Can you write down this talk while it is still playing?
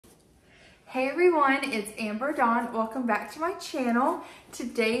Hey everyone, it's Amber Dawn. Welcome back to my channel.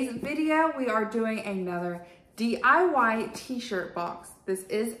 Today's video, we are doing another DIY t-shirt box. This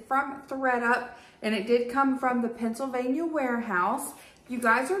is from ThredUp and it did come from the Pennsylvania warehouse. If you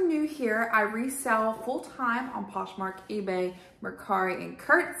guys are new here, I resell full-time on POSHMARK, eBay, Mercari, and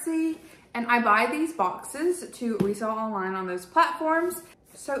Curtsy. And I buy these boxes to resell online on those platforms.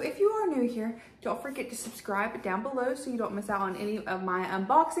 So if you are new here, don't forget to subscribe down below so you don't miss out on any of my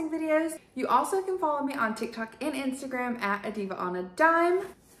unboxing videos. You also can follow me on TikTok and Instagram at Adiva on a Dime.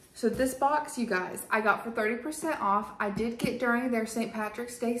 So this box, you guys, I got for 30% off. I did get during their St.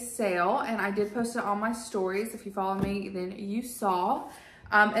 Patrick's Day sale and I did post it on my stories. If you follow me, then you saw.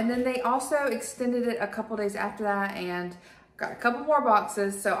 And then they also extended it a couple days after that and got a couple more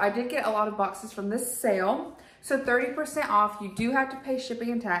boxes. So I did get a lot of boxes from this sale. So 30% off, you do have to pay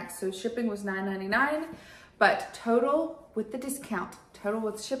shipping and tax. So shipping was $9.99, but total with the discount, total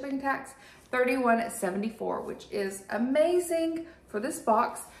with shipping and tax, $31.74, which is amazing for this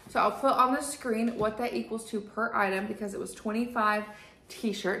box. So I'll put on the screen what that equals to per item because it was 25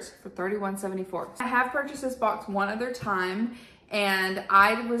 t-shirts for $31.74. I have purchased this box one other time and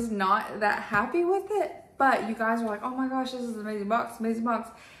I was not that happy with it, but you guys were like, oh my gosh, this is an amazing box, amazing box.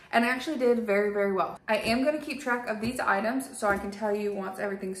 And I actually did very, very well. I am gonna keep track of these items so I can tell you once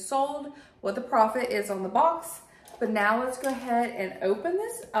everything's sold, what the profit is on the box. But now let's go ahead and open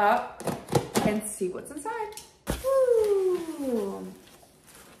this up and see what's inside. Woo!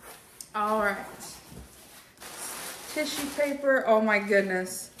 All right. Tissue paper, oh my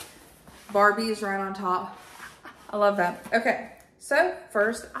goodness. Barbie is right on top. I love that. Okay, so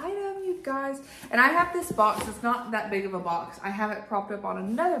first item, you guys. And I have this box, it's not that big of a box. I have it propped up on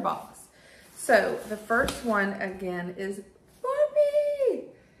another box. So the first one again is Barbie.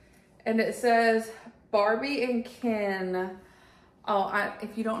 And it says Barbie and Ken. Oh,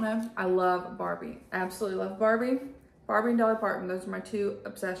 if you don't know, I love Barbie. Absolutely love Barbie. Barbie and Dolly Parton, those are my two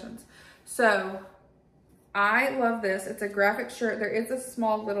obsessions. So I love this. It's a graphic shirt. There is a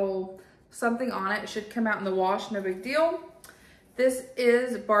small little something on it. It should come out in the wash, no big deal. This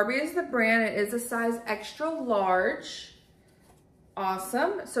is, Barbie is the brand. It is a size extra large.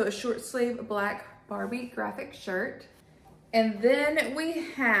 Awesome. So a short sleeve black Barbie graphic shirt. And then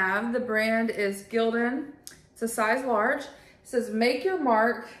we have, the brand is Gildan. It's a size large. It says, make your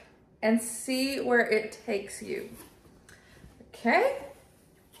mark and see where it takes you. Okay.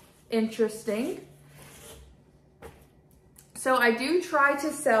 Interesting. So I do try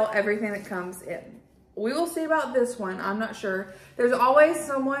to sell everything that comes in. We will see about this one. I'm not sure. There's always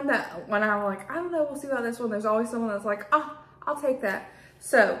someone that when I'm like, I don't know, we'll see about this one. There's always someone that's like, oh, I'll take that.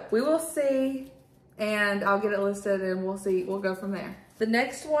 So we will see and I'll get it listed and we'll see. We'll go from there. The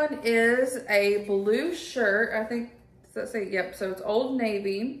next one is a blue shirt. I think, does that say, yep. So it's Old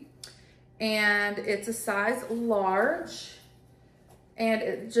Navy and it's a size large and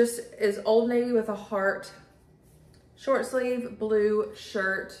it just is Old Navy with a heart. Short sleeve blue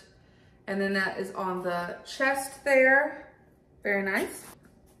shirt. And then that is on the chest there. Very nice.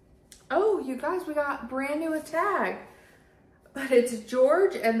 Oh, you guys, we got brand new with tag. But it's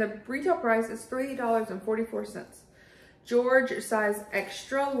George and the retail price is $3.44. George size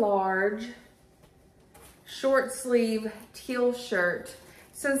extra large, short sleeve teal shirt.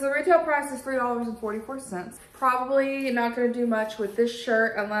 Since the retail price is $3.44, probably not gonna do much with this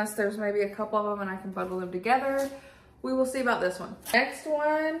shirt unless there's maybe a couple of them and I can bundle them together. We will see about this one. Next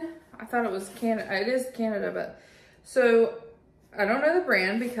one, I thought it was Canada. It is Canada, but so I don't know the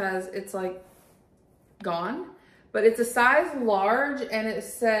brand because it's like gone, but it's a size large and it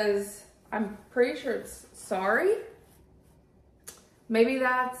says, I'm pretty sure it's sorry. Maybe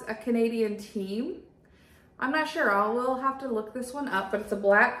that's a Canadian team. I'm not sure. I will have to look this one up, but it's a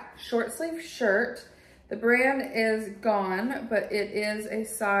black short sleeve shirt. The brand is gone, but it is a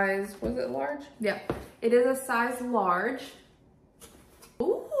size, was it large? Yeah, it is a size large.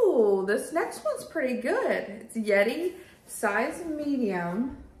 Ooh, this next one's pretty good. It's Yeti, size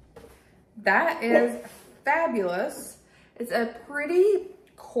medium. That is fabulous. It's a pretty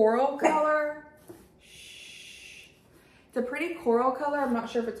coral color. It's a pretty coral color. I'm not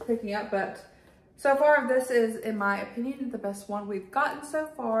sure if it's picking up, but so far this is, in my opinion, the best one we've gotten so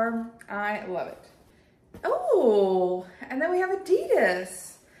far. I love it. Oh, and then we have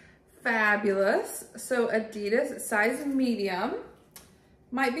Adidas. Fabulous. So Adidas, size medium.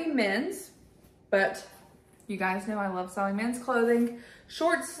 Might be men's, but you guys know I love selling men's clothing.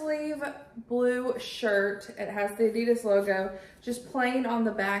 Short sleeve blue shirt. It has the Adidas logo, just plain on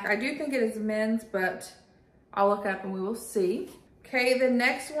the back. I do think it is men's, but I'll look up and we will see. Okay, the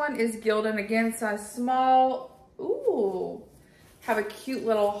next one is Gildan, again, size small. Ooh, Have a cute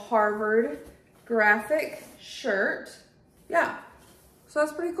little Harvard graphic shirt. Yeah, so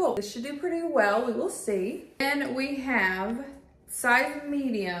that's pretty cool. This should do pretty well, we will see. Then we have size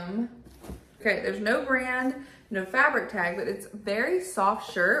medium. Okay, there's no brand, no fabric tag, but it's a very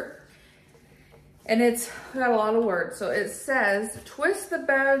soft shirt. And it's got a lot of words. So it says, twist the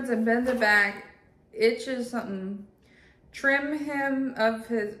bones and bend the back, itches something. Trim him of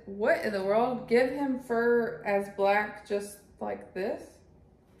his, what in the world? Give him fur as black, just like this.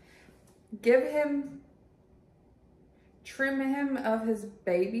 Trim him of his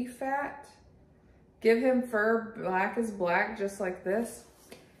baby fat. Give him fur black as black, just like this.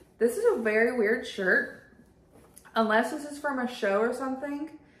 This is a very weird shirt. Unless this is from a show or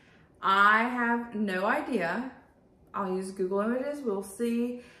something, I have no idea. I'll use Google Images. We'll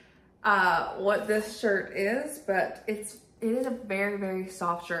see what this shirt is, but it is a very, very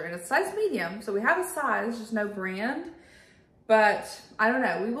soft shirt, and it's size medium. So we have a size, just no brand, but I don't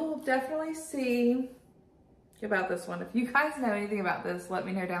know. We will definitely see about this one. If you guys know anything about this, let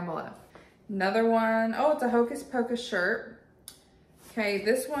me know down below. Another one, oh, it's a Hocus Pocus shirt. Okay,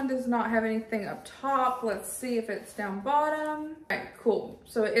 this one does not have anything up top. Let's see if it's down bottom. All right, cool.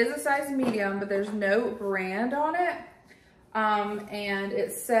 So it is a size medium, but there's no brand on it. And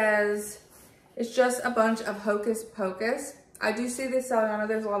it says, it's just a bunch of Hocus Pocus. I do see this selling. I know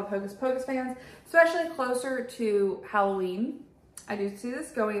there's a lot of Hocus Pocus fans, especially closer to Halloween. I do see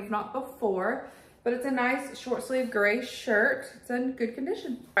this going, if not before, but it's a nice short sleeve gray shirt. It's in good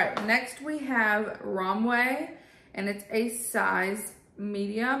condition. All right, next we have Romway, and it's a size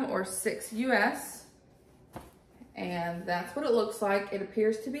medium or 6 US. And that's what it looks like. It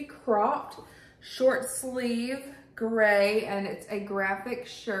appears to be cropped, short sleeve, gray, and it's a graphic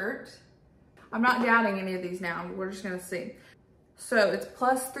shirt. I'm not doubting any of these now. We're just gonna see. So it's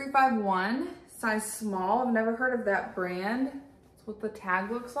plus 351, size small. I've never heard of that brand. That's what the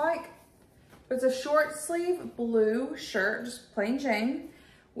tag looks like. But it's a short sleeve blue shirt, just plain Jane,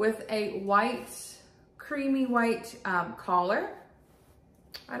 with a white, creamy white collar.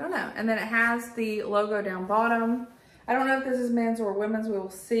 I don't know. And then it has the logo down bottom. I don't know if this is men's or women's, we will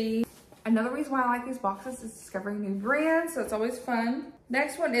see. Another reason why I like these boxes is discovering new brands, so it's always fun.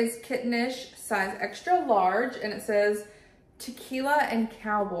 Next one is Kittenish, size extra large, and it says Tequila and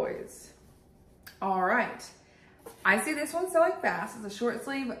Cowboys. All right. I see this one selling fast. It's a short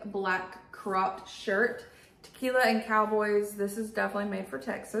sleeve black cropped shirt. Tequila and Cowboys. This is definitely made for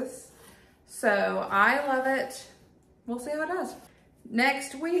Texas. So I love it. We'll see how it does.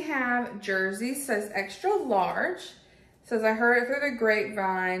 Next we have Jersey, size extra large. It says, I heard it through the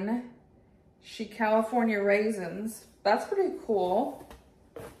grapevine. She California raisins. That's pretty cool.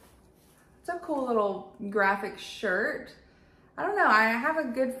 It's a cool little graphic shirt. I don't know. I have a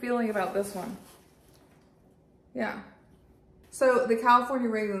good feeling about this one. Yeah. So the California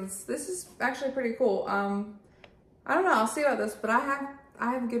raisins, this is actually pretty cool. I don't know. I'll see about this, but I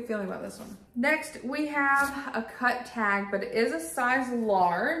have a good feeling about this one. Next, we have a cut tag, but it is a size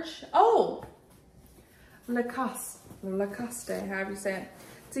large. Oh, Lacoste, however you say it.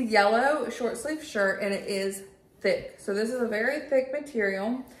 It's a yellow short sleeve shirt, and it is thick. So this is a very thick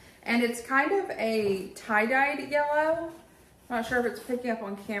material, and it's kind of a tie-dyed yellow. I'm not sure if it's picking up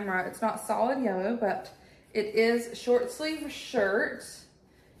on camera. It's not solid yellow, but it is short sleeve shirt,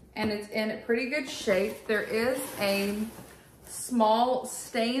 and it's in pretty good shape. There is a small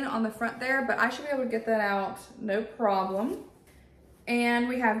stain on the front there, but I should be able to get that out, no problem. And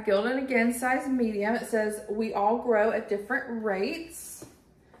we have Gildan again, size medium. It says, we all grow at different rates.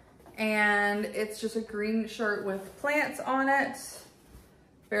 And it's just a green shirt with plants on it.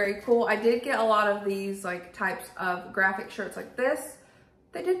 Very cool. I did get a lot of these like types of graphic shirts like this.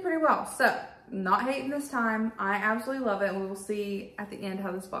 They did pretty well. So, not hating this time. I absolutely love it, and we will see at the end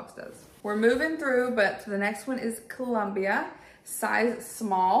how this box does. We're moving through, but the next one is Columbia, size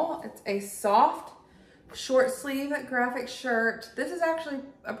small. It's a soft, short sleeve graphic shirt. This is actually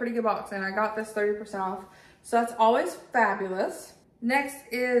a pretty good box, and I got this 30% off, so that's always fabulous. Next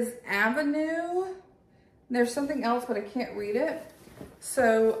is Avenue. There's something else, but I can't read it.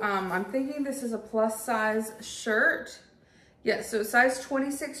 So I'm thinking this is a plus size shirt. Yes, so size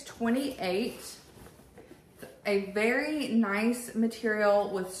 26, 28. A very nice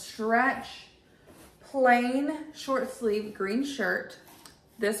material with stretch, plain short sleeve green shirt.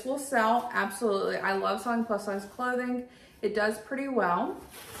 This will sell, absolutely. I love selling plus size clothing. It does pretty well.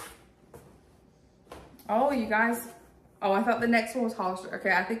 Oh, you guys. Oh, I thought the next one was Hollister.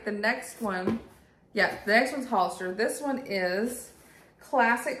 Okay, I think the next one, yeah, the next one's Hollister. This one is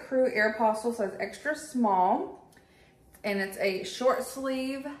Classic Crew Aeropostale, size extra small. And it's a short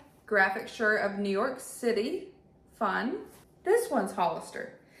sleeve graphic shirt of New York City. Fun. This one's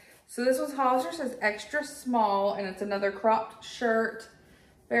Hollister. So this one's Hollister, says extra small, and it's another cropped shirt.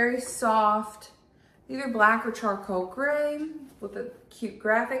 Very soft, either black or charcoal gray with a cute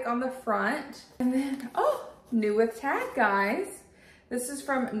graphic on the front. And then, oh, new with tag, guys. This is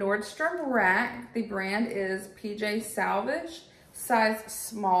from Nordstrom Rack. The brand is PJ Salvage, size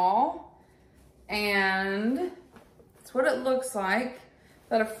small. And that's what it looks like. Is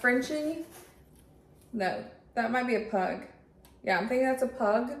that a Frenchie? No, that might be a pug. Yeah, I'm thinking that's a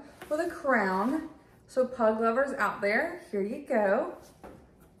pug with a crown. So pug lovers out there, here you go.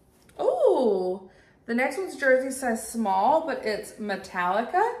 Oh, the next one's jersey size small, but it's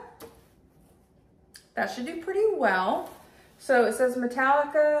Metallica. That should do pretty well. So it says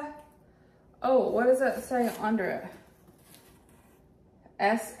Metallica. Oh, what does that say under it?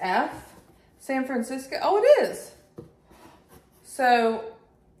 SF, San Francisco. Oh, it is. So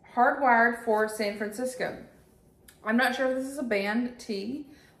hardwired for San Francisco. I'm not sure if this is a band tee,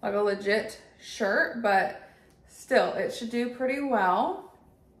 like a legit shirt, but still, it should do pretty well.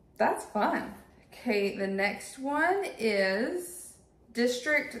 That's fun. Okay, the next one is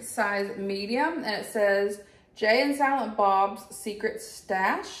district size medium, and it says Jay and Silent Bob's Secret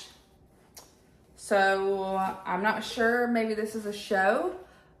Stash. So I'm not sure, maybe this is a show,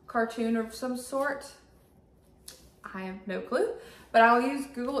 cartoon of some sort. I have no clue, but I'll use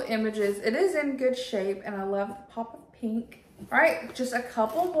Google Images. It is in good shape, and I love the pop of pink. All right, just a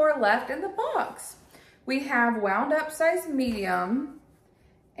couple more left in the box. We have wound up size medium,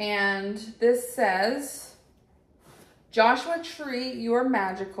 and this says, Joshua Tree, you're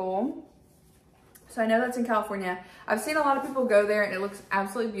magical. So I know that's in California. I've seen a lot of people go there and it looks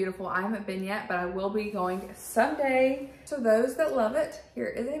absolutely beautiful. I haven't been yet, but I will be going someday. So those that love it, here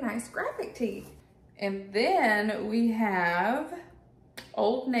is a nice graphic tee. And then we have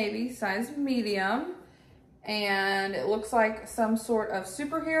Old Navy size medium, and it looks like some sort of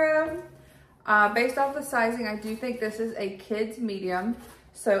superhero. Based off the sizing, I do think this is a kid's medium.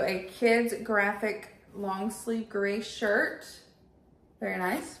 So a kid's graphic long sleeve gray shirt. Very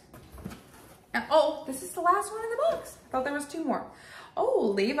nice. And, oh, this is the last one in the box. I thought there was two more.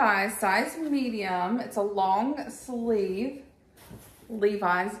 Oh, Levi's size medium. It's a long sleeve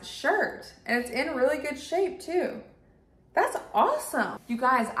Levi's shirt, and it's in really good shape too. That's awesome. You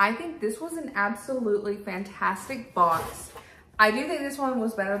guys, I think this was an absolutely fantastic box. I do think this one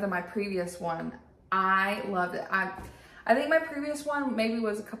was better than my previous one. I loved it. I think my previous one maybe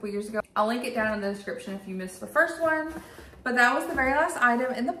was a couple years ago. I'll link it down in the description if you missed the first one. But that was the very last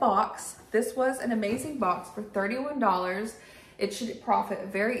item in the box. This was an amazing box for $31. It should profit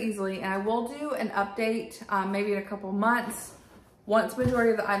very easily, and I will do an update maybe in a couple months once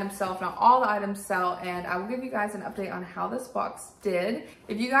majority of the items sell, if not all the items sell, and I will give you guys an update on how this box did.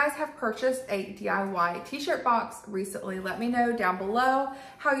 If you guys have purchased a DIY t-shirt box recently, let me know down below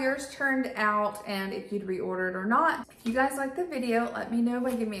how yours turned out and if you'd reordered or not. If you guys liked the video, let me know by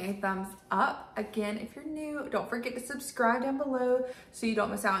giving me a thumbs up. Again, if you're new, don't forget to subscribe down below so you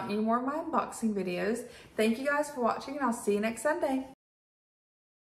don't miss out on any more of my unboxing videos. Thank you guys for watching, and I'll see you next Sunday.